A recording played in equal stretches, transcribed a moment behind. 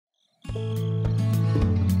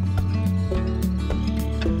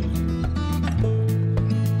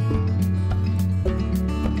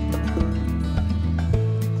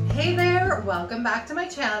welcome back to my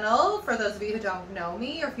channel. For those of you who don't know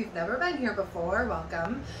me, or if you've never been here before,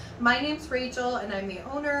 welcome. My name's Rachel and I'm the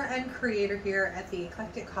owner and creator here at the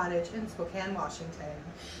Eclectic Cottage in Spokane, Washington.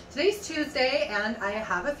 Today's Tuesday and I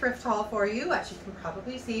have a thrift haul for you, as you can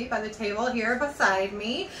probably see by the table here beside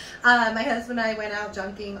me. My husband and I went out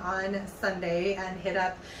junking on Sunday and hit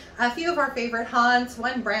up a few of our favorite haunts,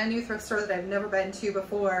 one brand new thrift store that I've never been to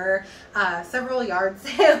before, several yard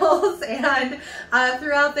sales, and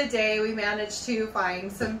throughout the day we managed to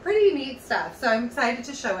find some pretty neat stuff. So I'm excited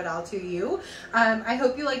to show it all to you. I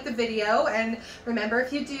hope you like the video, and remember,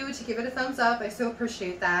 if you do, to give it a thumbs up. I so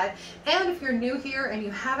appreciate that. And if you're new here and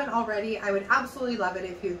you haven't already, I would absolutely love it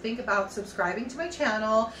if you think about subscribing to my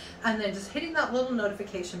channel and then just hitting that little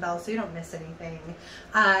notification bell so you don't miss anything.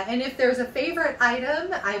 And if there's a favorite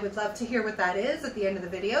item, I would love to hear what that is at the end of the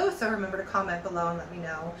video, so remember to comment below and let me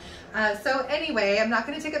know. So anyway, I'm not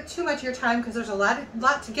going to take up too much of your time because there's a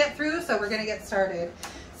lot to get through, so we're going to get started.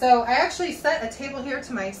 So I actually set a table here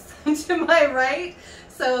to my right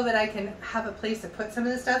so that I can have a place to put some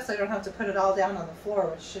of this stuff so I don't have to put it all down on the floor,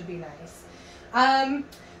 which should be nice.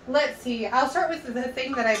 Let's see, I'll start with the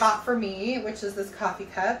thing that I bought for me, which is this coffee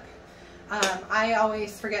cup. I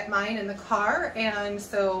always forget mine in the car, and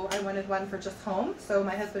so I wanted one for just home, so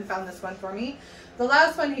my husband found this one for me. The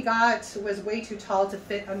last one he got was way too tall to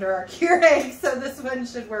fit under our Keurig, so this one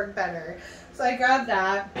should work better. So I grabbed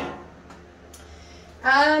that.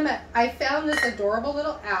 I found this adorable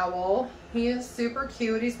little owl. He is super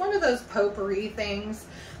cute. He's one of those potpourri things.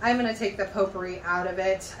 I'm going to take the potpourri out of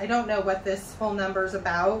it. I don't know what this whole number is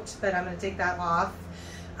about, but I'm going to take that off.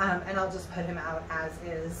 And I'll just put him out as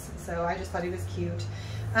is. So I just thought he was cute.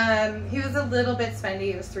 He was a little bit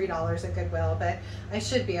spendy. It was $3 at Goodwill, but I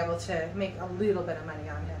should be able to make a little bit of money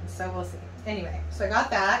on him. So we'll see. Anyway, so I got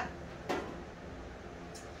that.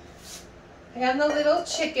 And the little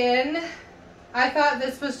chicken. I thought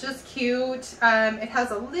this was just cute. It has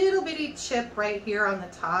a little bitty chip right here on the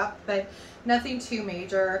top, but nothing too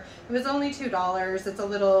major. It was only $2. It's a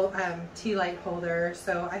little tea light holder,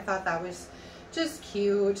 so I thought that was just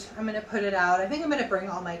cute. I'm gonna put it out. I think I'm gonna bring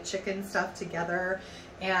all my chicken stuff together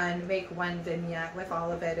and make one vignette with all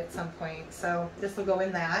of it at some point. So this will go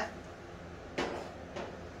in that.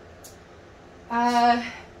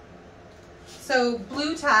 So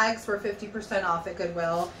blue tags were 50% off at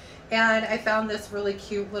Goodwill. And I found this really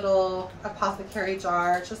cute little apothecary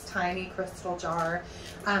jar, just tiny crystal jar.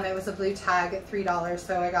 It was a blue tag at $3,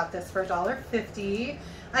 so I got this for $1.50.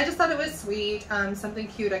 I just thought it was sweet, something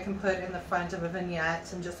cute I can put in the front of a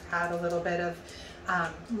vignette and just add a little bit of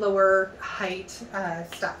lower height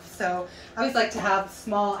stuff. So I always like to have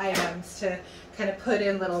small items to kind of put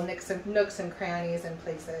in little nooks and crannies and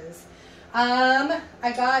places. Now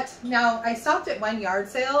I stopped at one yard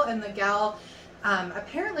sale, and the gal,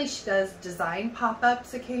 apparently she does design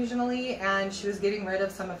pop-ups occasionally, and she was getting rid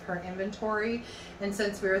of some of her inventory, and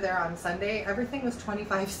since we were there on Sunday, everything was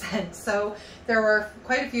 25 cents. So there were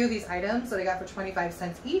quite a few of these items that I got for 25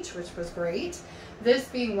 cents each, which was great. This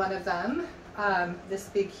being one of them, this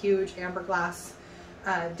big huge amber glass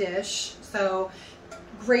dish. So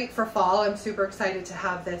great for fall. I'm super excited to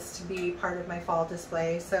have this to be part of my fall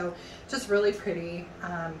display. So just really pretty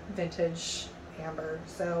vintage amber.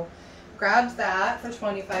 So grabbed that for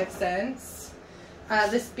 25 cents.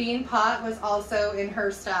 This bean pot was also in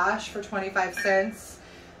her stash for 25 cents.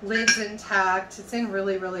 Lid's intact. It's in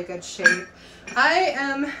really, really good shape. I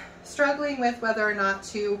am struggling with whether or not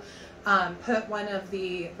to put one of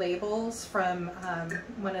the labels from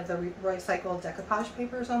one of the recycled decoupage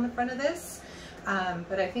papers on the front of this.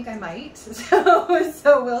 But I think I might,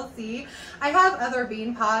 so we'll see. I have other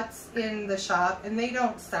bean pots in the shop and they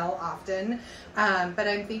don't sell often, but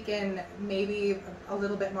I'm thinking maybe a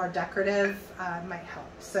little bit more decorative might help,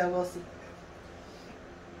 so we'll see.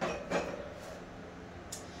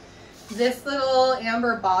 This little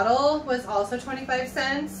amber bottle was also 25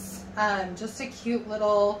 cents, just a cute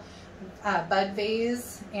little bud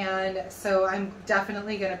vase, and so I'm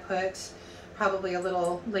definitely going to put probably a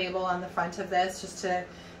little label on the front of this just to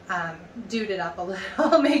dude it up a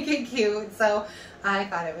little, make it cute. So I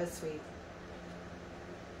thought it was sweet.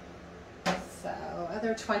 So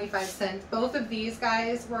other 25 cents. Both of these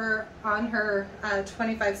guys were on her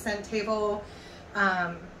 25 cent table.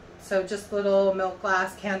 So just little milk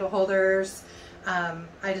glass candle holders.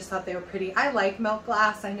 I just thought they were pretty. I like milk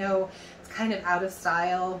glass. I know it's kind of out of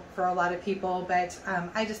style for a lot of people, but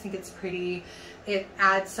I just think it's pretty. It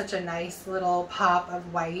adds such a nice little pop of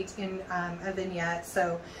white in a vignette.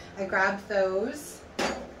 So I grabbed those.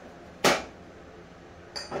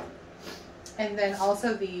 And then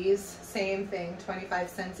also these, same thing, 25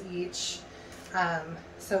 cents each.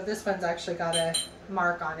 So this one's actually got a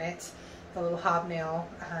mark on it, the little hobnail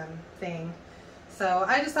thing. So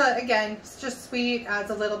I just thought, again, it's just sweet,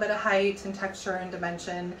 adds a little bit of height and texture and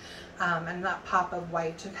dimension, and that pop of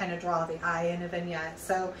white to kind of draw the eye in a vignette.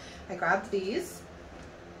 So I grabbed these.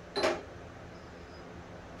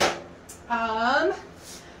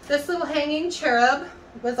 This little hanging cherub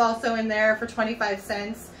was also in there for 25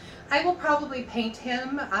 cents. I will probably paint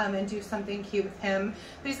him and do something cute with him.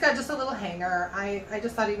 But he's got just a little hanger. I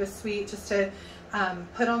just thought he was sweet just to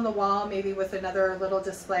put on the wall, maybe with another little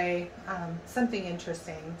display, something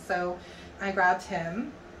interesting. So I grabbed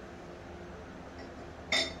him.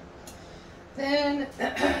 Then,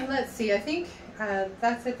 let's see, I think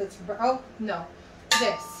that's it. Oh, no,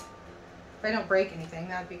 this. If I don't break anything,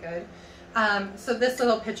 that'd be good. So this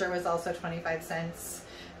little picture was also 25 cents.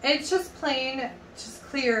 It's just plain, just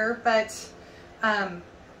clear, but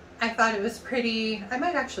I thought it was pretty. I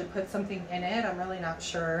might actually put something in it. I'm really not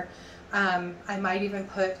sure. I might even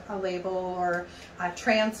put a label or a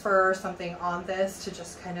transfer or something on this to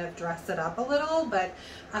just kind of dress it up a little, but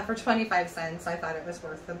for 25 cents, I thought it was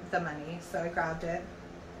worth the money, so I grabbed it.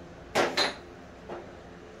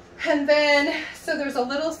 And then, so there's a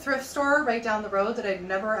little thrift store right down the road that I'd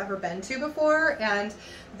never ever been to before, and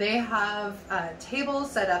they have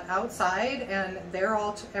tables set up outside, and they're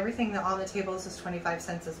all, everything on the tables is 25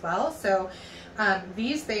 cents as well. So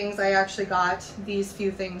these things, I actually got these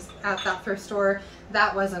few things at that thrift store.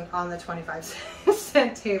 That wasn't on the 25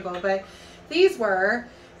 cent table, but these were,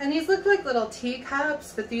 and these look like little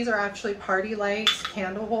teacups, but these are actually party light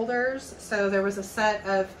candle holders. So there was a set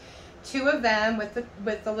of 2 of them with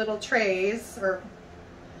the little trays or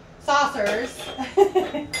saucers,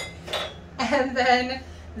 and then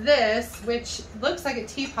this, which looks like a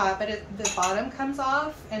teapot, but the bottom comes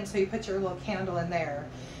off, and so you put your little candle in there.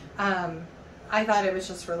 I thought it was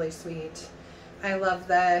just really sweet. I love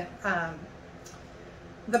the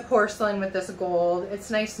porcelain with this gold. It's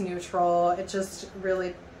nice neutral. It just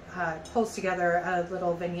really pulls together a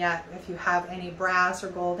little vignette if you have any brass or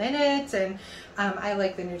gold in it, and I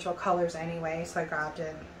like the neutral colors anyway, so I grabbed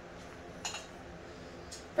it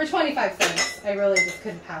for 25 cents. I really just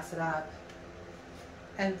couldn't pass it up.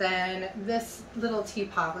 And then this little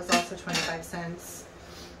teapot was also 25 cents,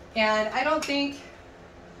 and I don't think,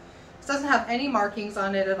 it doesn't have any markings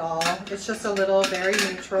on it at all. It's just a little very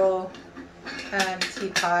neutral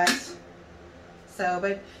teapot. So,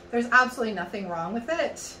 but there's absolutely nothing wrong with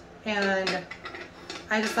it, and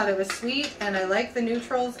I just thought it was sweet, and I like the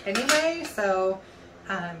neutrals anyway, so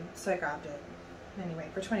so I grabbed it anyway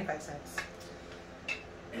for 25 cents.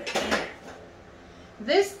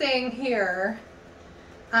 This thing here,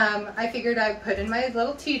 I figured I'd put in my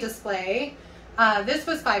little tea display. This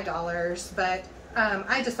was $5, but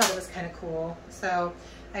I just thought it was kind of cool, so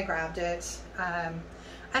I grabbed it.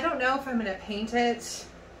 I don't know if I'm going to paint it.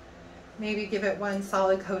 Maybe give it one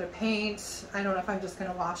solid coat of paint. I don't know if I'm just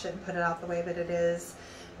going to wash it and put it out the way that it is.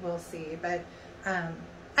 We'll see. But I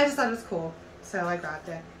just thought it was cool, so I grabbed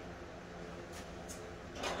it.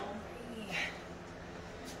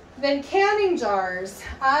 Then canning jars.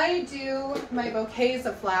 I do my bouquets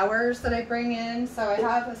of flowers that I bring in. So I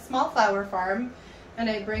have a small flower farm, and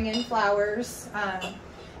I bring in flowers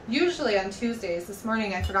usually on Tuesdays. This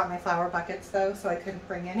morning I forgot my flower buckets though, so I couldn't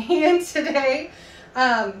bring any in today.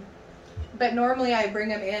 But normally I bring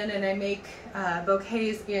them in and I make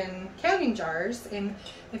bouquets in canning jars. And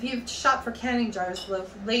if you've shopped for canning jars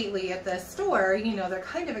lately at the store, you know they're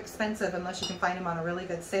kind of expensive unless you can find them on a really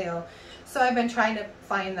good sale. So I've been trying to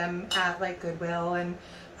find them at like Goodwill and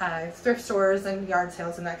thrift stores and yard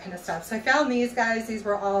sales and that kind of stuff. So I found these guys. These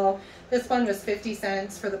were all, this one was 50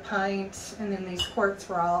 cents for the pint, and then these quarts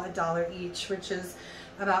were all $1 each, which is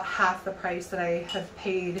about half the price that I have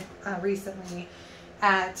paid recently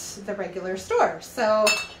at the regular store. So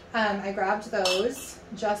I grabbed those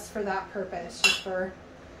just for that purpose, just for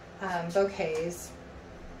bouquets.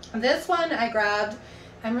 This one I grabbed,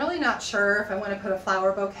 I'm really not sure if I want to put a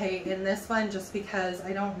flower bouquet in this one, just because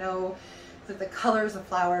I don't know that the colors of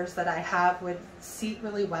flowers that I have would seat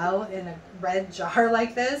really well in a red jar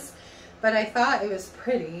like this, but I thought it was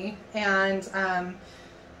pretty, and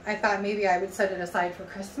I thought maybe I would set it aside for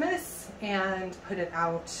Christmas and put it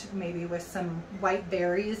out maybe with some white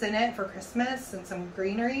berries in it for Christmas and some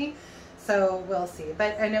greenery. So we'll see.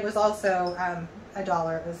 But, and it was also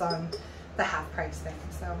 $1. It was on the half price thing.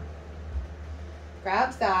 So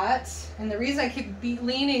grabbed that. And the reason I keep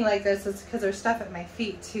leaning like this is because there's stuff at my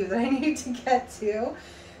feet too that I need to get to.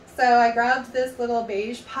 So I grabbed this little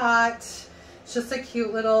beige pot. It's just a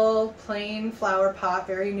cute little plain flower pot,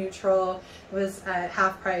 very neutral. It was at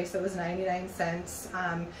half price. It was 99 cents.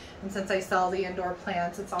 And since I sell the indoor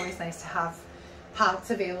plants, it's always nice to have pots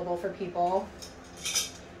available for people.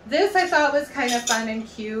 This I thought was kind of fun and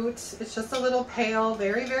cute. It's just a little pail,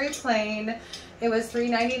 very, very plain. It was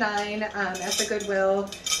 $3.99 at the Goodwill.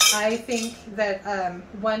 I think that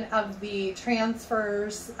one of the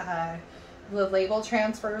transfers, the label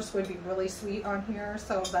transfers would be really sweet on here.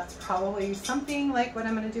 So that's probably something like what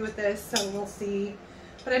I'm going to do with this. So we'll see.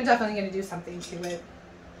 But I'm definitely going to do something to it.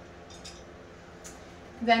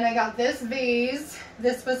 Then I got this vase.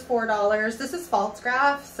 This was $4. This is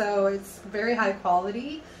Falstaff, so it's very high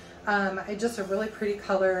quality. Just a really pretty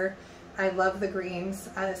color. I love the greens,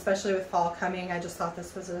 especially with fall coming. I just thought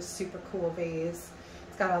this was a super cool vase.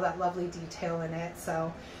 It's got all that lovely detail in it.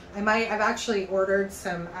 So I've actually ordered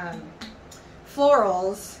some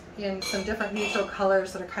florals in some different neutral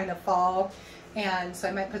colors that are kind of fall. And so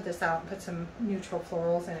I might put this out and put some neutral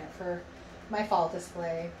florals in it for my fall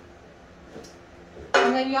display.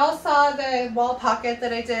 And then y'all saw the wall pocket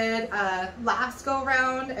that I did last go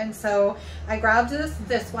around, and so I grabbed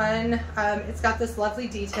this one. It's got this lovely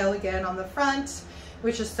detail again on the front,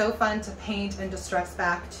 which is so fun to paint and distress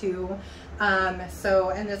back to. And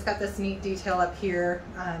it's got this neat detail up here,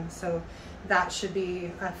 so that should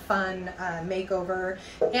be a fun makeover.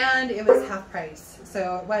 And it was half price,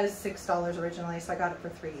 so it was $6 originally, so I got it for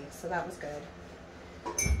 $3, so that was good.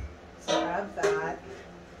 So grab that.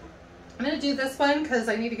 I'm going to do this one because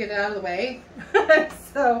I need to get it out of the way.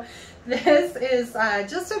 So this is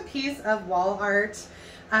just a piece of wall art.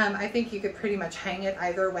 I think you could pretty much hang it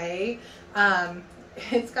either way.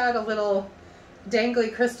 It's got a little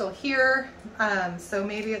dangly crystal here, so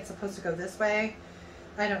maybe it's supposed to go this way.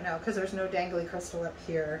 I don't know, because there's no dangly crystal up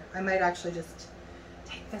here. I might actually just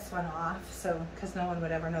take this one off, so because no one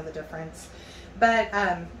would ever know the difference. But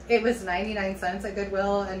it was 99 cents at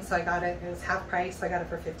Goodwill, and so I got it. It was half price, so I got it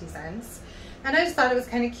for 50 cents. And I just thought it was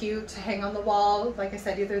kind of cute to hang on the wall, like I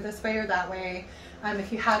said, either this way or that way.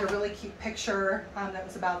 If you had a really cute picture that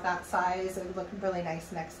was about that size, it would look really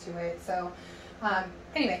nice next to it. So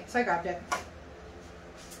anyway, so I grabbed it.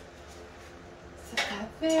 Set that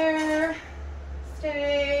there.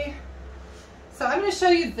 Stay. So I'm going to show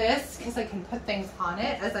you this because I can put things on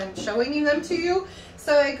it as I'm showing you them to you.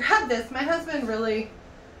 So I grabbed this. My husband really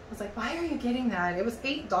was like, why are you getting that? It was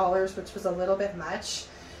 $8, which was a little bit much.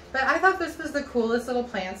 But I thought this was the coolest little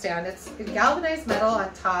plant stand. It's galvanized metal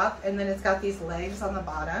on top, and then it's got these legs on the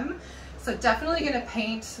bottom. So definitely going to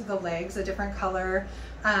paint the legs a different color.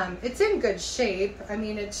 It's in good shape. I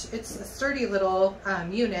mean, it's a sturdy little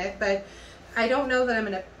unit, but I don't know that I'm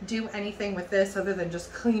going to do anything with this other than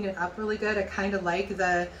just clean it up really good. I kind of like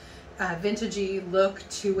the vintagey look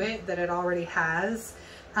to it that it already has.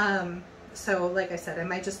 So like I said, I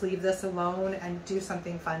might just leave this alone and do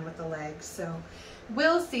something fun with the legs. So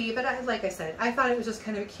we'll see. But like I said, I thought it was just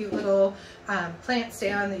kind of a cute little plant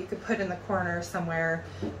stand that you could put in the corner somewhere,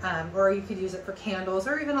 or you could use it for candles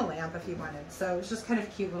or even a lamp if you wanted. So it's just kind of a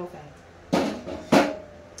cute little thing.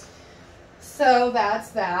 So that's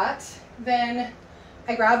that. Then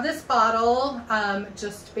I grabbed this bottle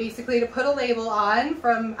just basically to put a label on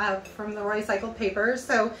from the recycled paper.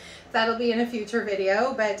 So that'll be in a future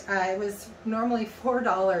video, but it was normally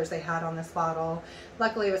 $4 they had on this bottle.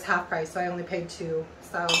 Luckily it was half price, so I only paid $2.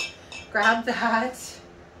 So grab that.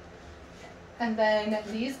 And then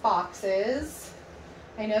these boxes,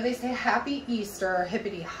 I know they say Happy Easter or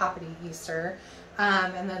Hippity Hoppity Easter.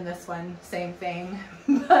 And then this one, same thing.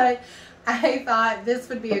 But I thought this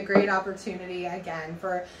would be a great opportunity again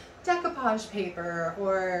for decoupage paper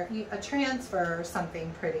or a transfer or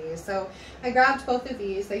something pretty. So I grabbed both of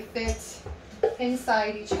these. They fit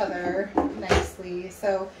inside each other nicely.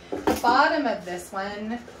 So the bottom of this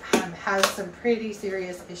one has some pretty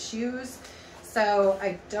serious issues. So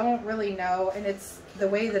I don't really know, and it's the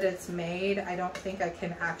way that it's made, I don't think I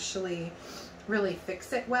can actually really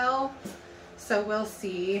fix it well. So we'll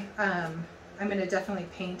see. I'm going to definitely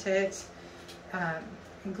paint it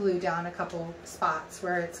and glue down a couple spots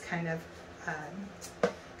where it's kind of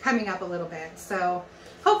coming up a little bit. So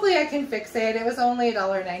hopefully I can fix it. It was only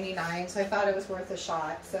 $1.99, so I thought it was worth a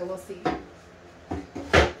shot. So we'll see.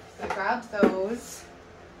 So I grabbed those.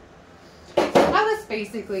 That was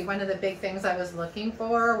basically one of the big things I was looking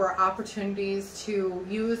for, were opportunities to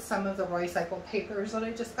use some of the recycled papers that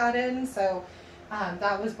I just got in. So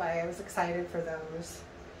that was why I was excited for those.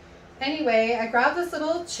 Anyway, I grabbed this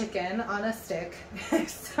little chicken on a stick.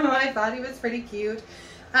 So I thought he was pretty cute.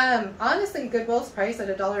 Honestly, Goodwill's price at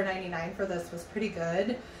 $1.99 for this was pretty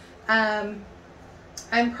good.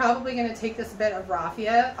 I'm probably going to take this bit of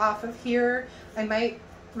raffia off of here. I might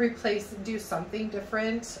do something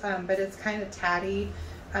different, but it's kind of tatty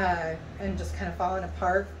and just kind of falling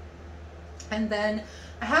apart. And then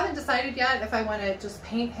I haven't decided yet if I want to just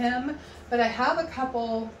paint him, but I have a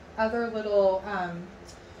couple other little,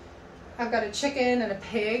 I've got a chicken and a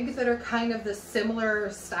pig that are kind of the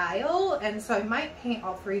similar style, and so I might paint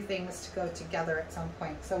all three things to go together at some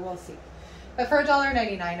point, so we'll see. But for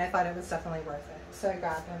 $1.99, I thought it was definitely worth it, so I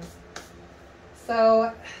grabbed him.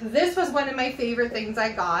 So this was one of my favorite things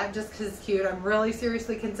I got just because it's cute. I'm really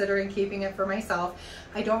seriously considering keeping it for myself.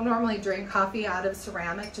 I don't normally drink coffee out of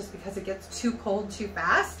ceramic just because it gets too cold too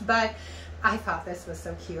fast, but I thought this was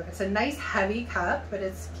so cute. It's a nice heavy cup, but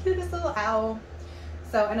it's cute as a little owl.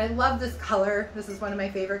 So, and I love this color. This is one of my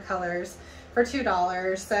favorite colors for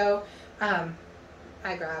 $2. So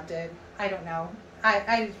I grabbed it. I don't know.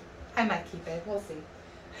 I might keep it. We'll see.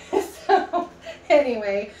 So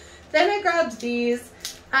anyway, then I grabbed these.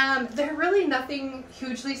 They're really nothing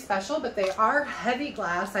hugely special, but they are heavy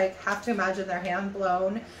glass. I have to imagine they're hand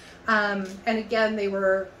blown. And again, they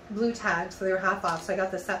were blue tags, so they were half off. So I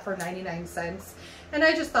got the set for 99 cents. And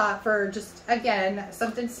I just thought for just, again,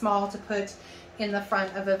 something small to put in the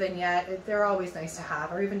front of a vignette, they're always nice to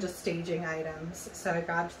have, or even just staging items. So I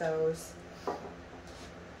grabbed those.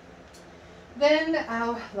 Then,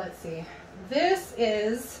 let's see. This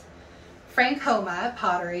is Frankoma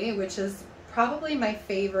pottery, which is probably my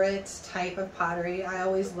favorite type of pottery. I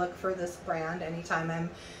always look for this brand anytime I'm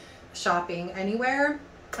shopping anywhere.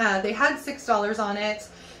 They had $6 on it,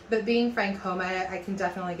 but being Frankoma, I can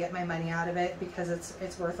definitely get my money out of it because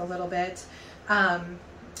it's worth a little bit.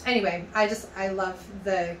 Anyway, I love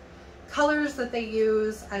the colors that they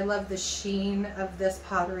use. I love the sheen of this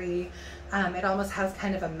pottery. It almost has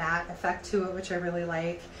kind of a matte effect to it, which I really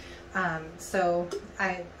like. So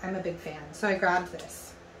I'm a big fan. So I grabbed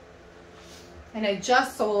this. And I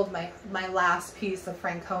just sold my last piece of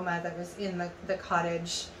Frankoma that was in the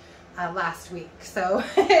cottage last week. So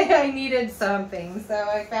I needed something. So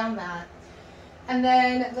I found that. And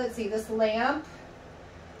then let's see, this lamp.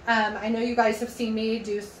 I know you guys have seen me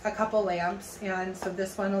do a couple lamps, and so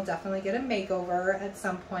this one will definitely get a makeover at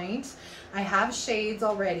some point. I have shades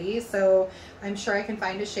already, so I'm sure I can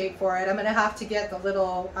find a shade for it. I'm going to have to get the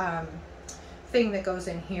little thing that goes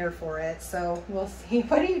in here for it, so we'll see.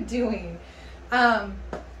 What are you doing?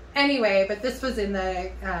 Anyway, but this was in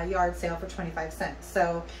the yard sale for 25 cents,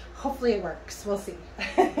 so hopefully it works. We'll see.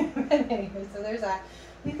 But anyway, so there's that.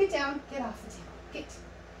 You get down. Get off the table. Get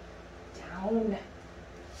down.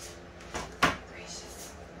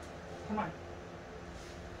 Come on.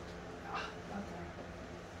 Oh, okay.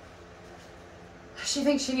 She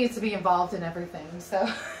thinks she needs to be involved in everything, so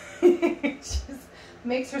she just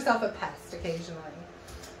makes herself a pest occasionally.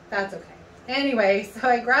 That's okay. Anyway, so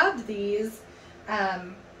I grabbed these.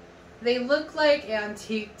 They look like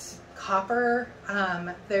antiqued copper.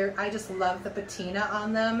 I just love the patina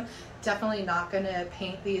on them. Definitely not going to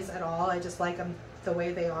paint these at all. I just like them the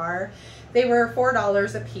way they are. They were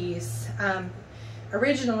 $4 a piece.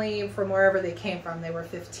 Originally, from wherever they came from, they were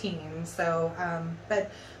 15. So, but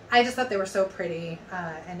I just thought they were so pretty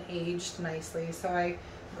and aged nicely. So I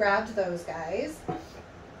grabbed those guys.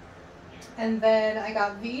 And then I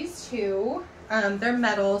got these two. They're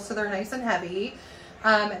metal, so they're nice and heavy.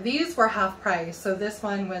 These were half price. So this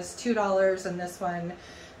one was $2 and this one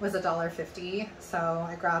was $1.50. So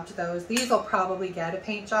I grabbed those. These will probably get a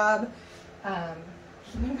paint job. Oh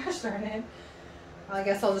my gosh, darn it. I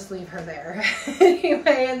guess I'll just leave her there.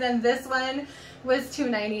 Anyway, and then this one was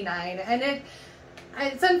 $2.99, and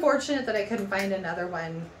it's unfortunate that I couldn't find another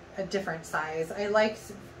one a different size. I like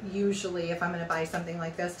usually, if I'm going to buy something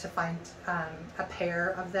like this, to find a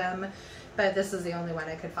pair of them, but this is the only one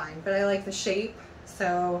I could find. But I like the shape,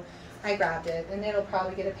 so I grabbed it, and it'll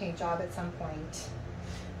probably get a paint job at some point.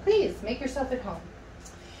 Please make yourself at home.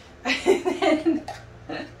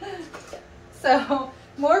 So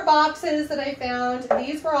more boxes that I found.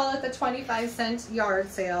 These were all at the 25-cent yard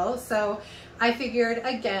sale. So I figured,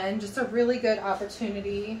 again, just a really good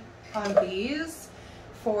opportunity on these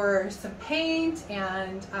for some paint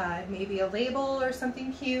and maybe a label or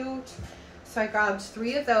something cute. So I grabbed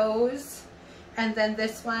 3 of those. And then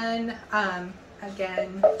this one,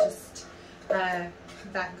 again, just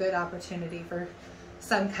that good opportunity for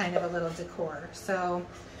some kind of a little decor. So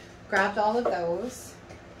grabbed all of those.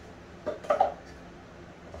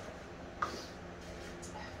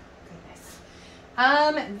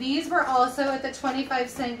 These were also at the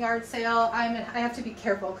 25-cent yard sale. I have to be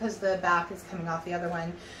careful because the back is coming off the other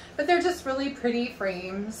one, but they're just really pretty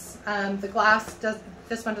frames. The glass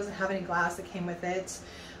this one doesn't have any glass that came with it.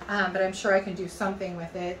 but I'm sure I can do something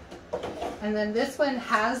with it. And then this one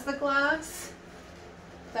has the glass,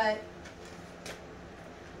 but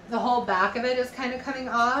the whole back of it is kind of coming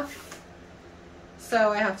off,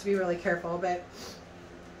 so I have to be really careful. But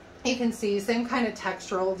you can see same kind of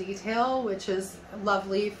textural detail, which is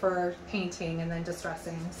lovely for painting and then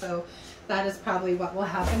distressing. So that is probably what will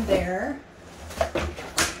happen there. Set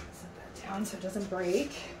that down so it doesn't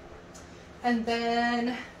break. And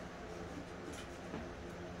then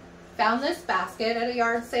found this basket at a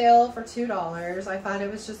yard sale for $2. I thought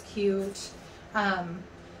it was just cute.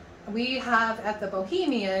 We have at the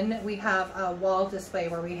Bohemian, we have a wall display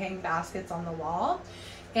where we hang baskets on the wall.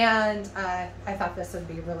 And I thought this would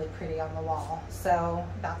be really pretty on the wall. So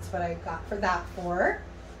that's what I got for that for.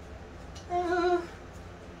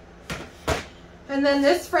 And then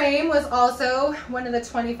this frame was also one of the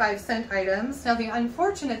 25-cent items. Now the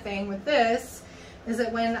unfortunate thing with this is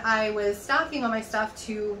that when I was stocking all my stuff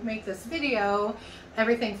to make this video,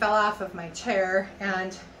 everything fell off of my chair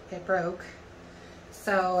and it broke.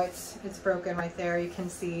 So it's broken right there, you can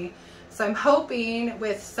see. So I'm hoping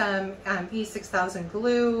with some E6000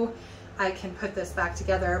 glue, I can put this back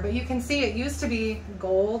together. But you can see it used to be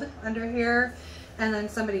gold under here, and then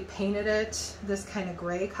somebody painted it this kind of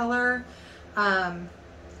gray color. I'm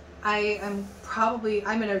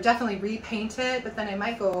gonna definitely repaint it, but then I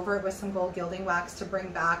might go over it with some gold gilding wax to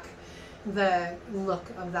bring back the look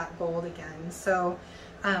of that gold again. So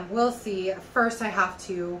we'll see. First I have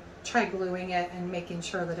to try gluing it and making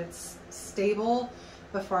sure that it's stable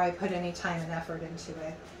before I put any time and effort into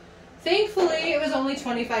it. Thankfully, it was only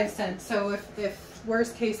 25 cents. So if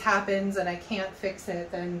worst case happens and I can't fix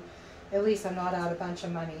it, then at least I'm not out a bunch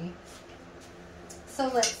of money.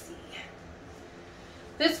 So let's see.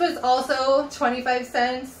 This was also 25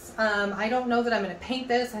 cents. I don't know that I'm gonna paint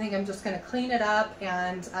this. I think I'm just gonna clean it up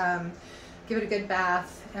and give it a good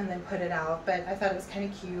bath and then put it out. But I thought it was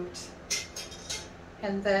kind of cute.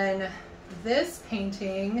 And then this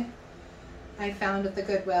painting I found at the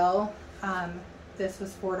Goodwill. This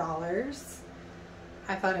was $4.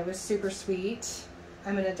 I thought it was super sweet.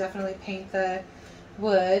 I'm gonna definitely paint the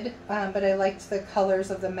wood, but I liked the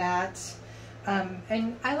colors of the matte.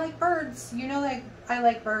 And I like birds, you know, like I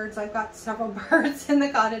like birds. I've got several birds in the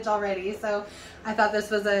cottage already, so I thought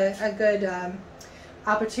this was a good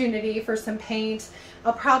opportunity for some paint.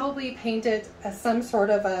 I'll probably paint it as some sort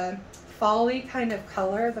of a fall-y kind of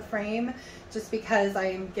color, the frame, just because I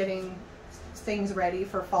am getting things ready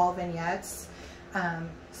for fall vignettes.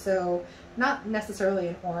 So not necessarily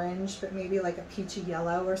an orange, but maybe like a peachy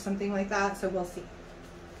yellow or something like that, so we'll see.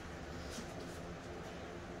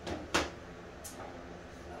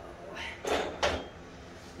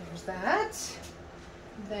 There's that.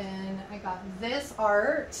 Then I got this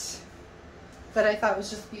art that I thought was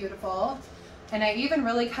just beautiful. And I even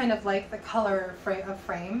really kind of like the color of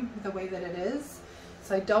frame, the way that it is.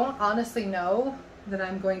 So I don't honestly know that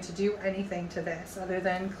I'm going to do anything to this other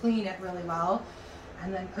than clean it really well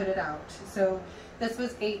and then put it out. So this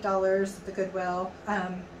was $8 at the Goodwill.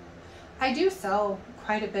 I do sell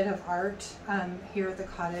quite a bit of art here at the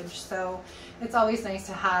cottage, so it's always nice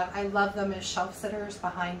to have. I love them as shelf sitters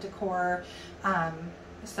behind decor,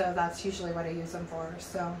 so that's usually what I use them for.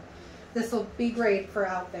 So this will be great for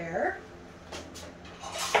out there.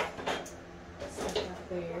 Set that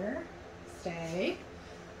there, stay.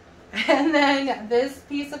 And then this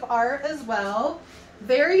piece of art as well,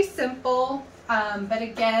 very simple, but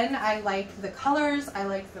again, I like the colors, I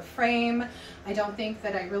like the frame. I don't think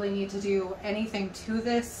that I really need to do anything to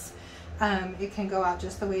this. It can go out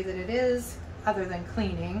just the way that it is, other than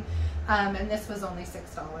cleaning. And this was only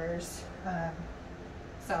 $6.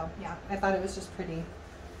 So yeah, I thought it was just pretty.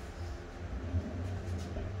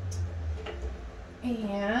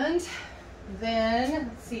 And then,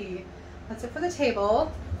 let's see, that's it for the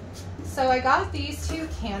table. So I got these two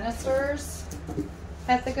canisters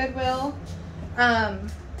at the Goodwill.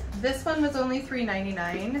 This one was only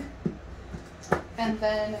 $3.99. And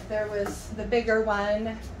then there was the bigger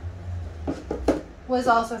one, was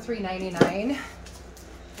also $3.99.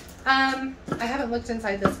 I haven't looked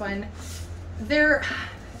inside this one.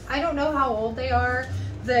 I don't know how old they are.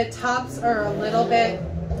 The tops are a little bit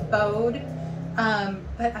bowed,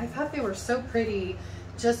 but I thought they were so pretty.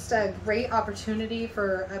 Just a great opportunity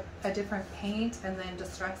for a different paint and then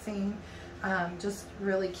distressing. Just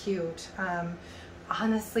really cute.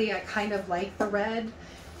 Honestly, I kind of like the red,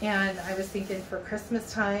 and I was thinking for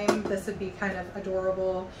Christmas time this would be kind of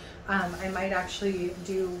adorable. I might actually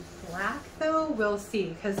do black though, we'll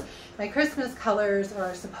see, because my Christmas colors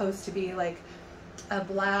are supposed to be like a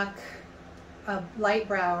black, a light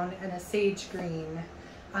brown, and a sage green.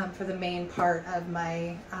 for the main part of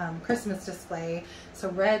my Christmas display. So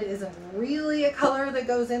red isn't really a color that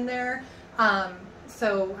goes in there.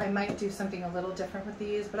 So I might do something a little different with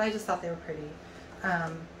these, but I just thought they were pretty.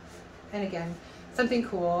 And again, something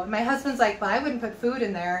cool. My husband's like, well, I wouldn't put food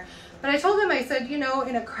in there. But I told him, I said, you know,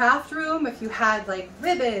 in a craft room, if you had like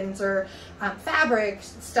ribbons or fabric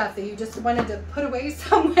stuff that you just wanted to put away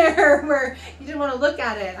somewhere where you didn't want to look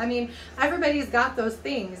at it. I mean, everybody's got those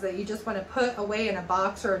things that you just want to put away in a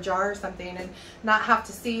box or a jar or something and not have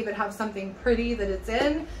to see, but have something pretty that it's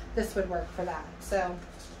in. This would work for that. So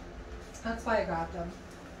that's why I grabbed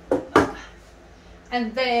them.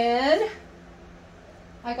 And then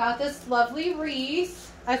I got this lovely wreath.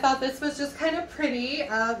 I thought this was just kind of pretty.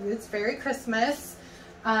 It's very Christmas,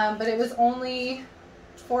 but it was only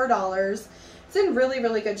 $4. It's in really,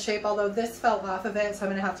 really good shape, although this fell off of it, so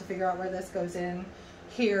I'm gonna have to figure out where this goes in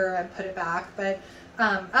here and put it back. But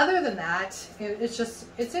other than that,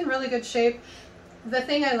 it's in really good shape. The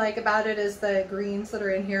thing I like about it is the greens that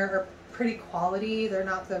are in here are pretty quality. They're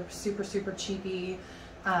not the super, super cheapy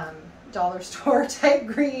dollar store type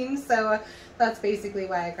greens, so that's basically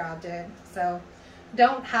why I grabbed it. So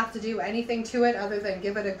don't have to do anything to it other than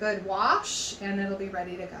give it a good wash and it'll be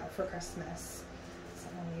ready to go for Christmas. So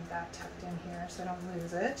I'll leave that tucked in here so I don't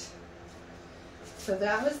lose it. So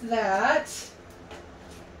that was that.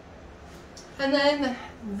 And then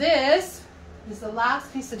this is the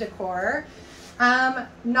last piece of decor.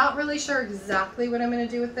 Not really sure exactly what I'm going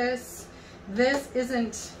to do with this. This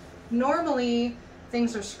isn't, normally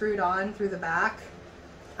things are screwed on through the back.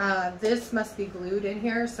 This must be glued in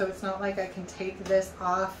here, so it's not like I can take this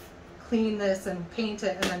off, clean this and paint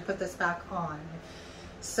it and then put this back on.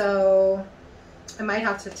 So I might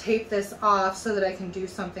have to tape this off so that I can do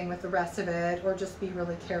something with the rest of it, or just be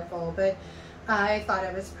really careful. But I thought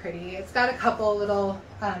it was pretty. It's got a couple little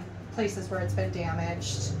places where it's been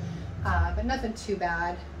damaged, but nothing too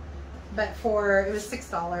bad. But it was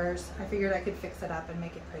 $6. I figured I could fix it up and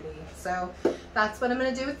make it pretty. So that's what I'm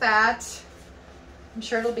going to do with that. I'm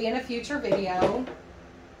sure it'll be in a future video.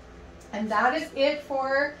 And that is it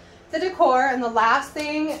for the decor. And the last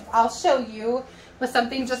thing I'll show you was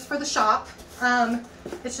something just for the shop.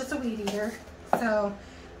 It's just a weed eater.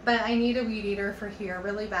 But I need a weed eater for here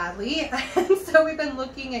really badly. And so we've been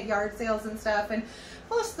looking at yard sales and stuff, and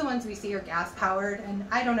most of the ones we see are gas powered. And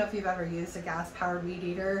I don't know if you've ever used a gas powered weed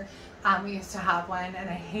eater. We used to have one and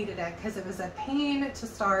I hated it because it was a pain to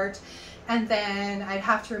start. And then I'd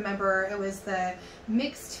have to remember it was the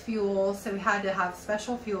mixed fuel, so we had to have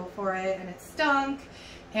special fuel for it, and it stunk,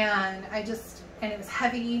 and it was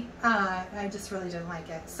heavy. I just really didn't like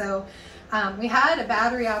it. So we had a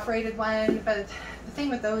battery operated one, but the thing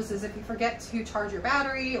with those is if you forget to charge your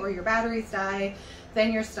battery or your batteries die,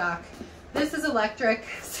 then you're stuck. This is electric,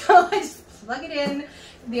 so I just plug it in.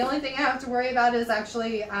 The only thing I have to worry about is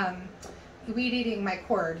actually weed eating my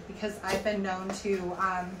cord, because I've been known to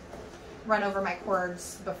run over my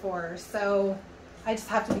cords before, so I just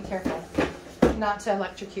have to be careful not to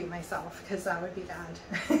electrocute myself, because that would be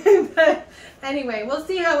bad. But anyway, we'll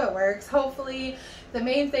see how it works. Hopefully, the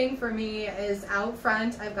main thing for me is out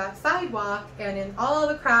front I've got sidewalk, and in all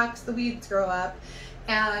the cracks the weeds grow up,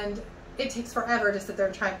 and it takes forever to sit there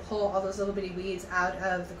and try and pull all those little bitty weeds out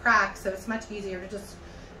of the cracks, so it's much easier to just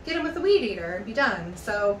get them with the weed eater and be done.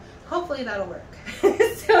 So hopefully that'll work.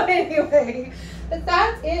 So anyway, but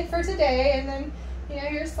that's it for today. And then, you know,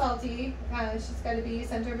 here's Salty. She's got to be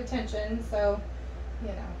center of attention, so, you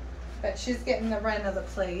know, but she's getting the run of the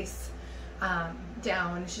place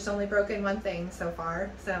down. She's only broken one thing so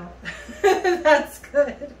far, so that's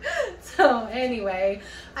good. So anyway,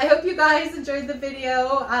 I hope you guys enjoyed the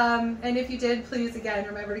video, and if you did, please again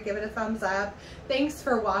remember to give it a thumbs up. Thanks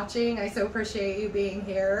for watching. I so appreciate you being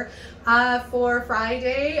here. For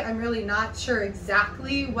Friday, I'm really not sure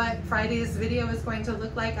exactly what Friday's video is going to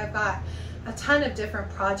look like. I've got a ton of different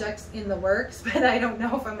projects in the works, but I don't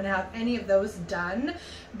know if I'm going to have any of those done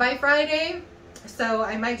by Friday. So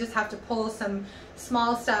I might just have to pull some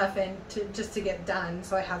small stuff and just to get done,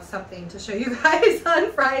 so I have something to show you guys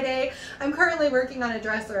on Friday. I'm currently working on a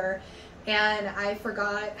dresser, and I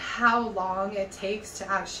forgot how long it takes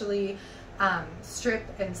to actually strip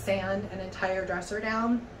and sand an entire dresser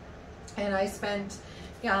down. And I spent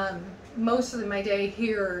most of my day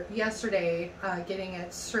here yesterday getting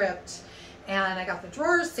it stripped, and I got the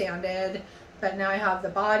drawers sanded, but now I have the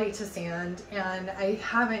body to sand, and I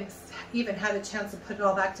haven't even had a chance to put it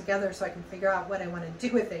all back together so I can figure out what I want to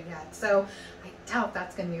do with it yet. So I doubt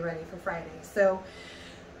that's going to be ready for Friday. So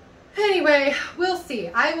anyway, we'll see.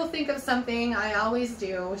 I will think of something. I always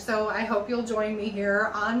do. So I hope you'll join me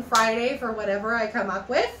here on Friday for whatever I come up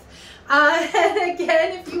with. And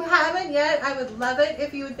again, if you haven't yet, I would love it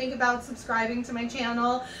if you would think about subscribing to my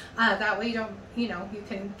channel. That way you don't, you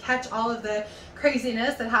can catch all of the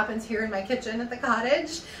craziness that happens here in my kitchen at the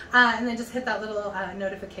cottage. And then just hit that little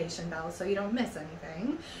notification bell so you don't miss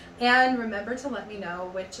anything. And remember to let me know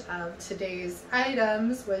which of today's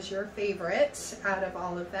items was your favorite out of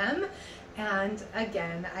all of them. And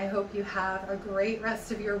again, I hope you have a great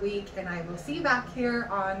rest of your week, and I will see you back here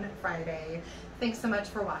on Friday. Thanks so much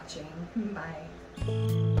for watching.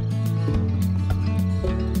 Bye.